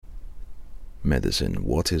Medicine,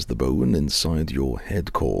 what is the bone inside your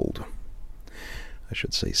head called? I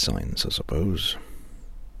should say science, I suppose.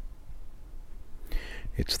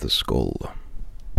 It's the skull.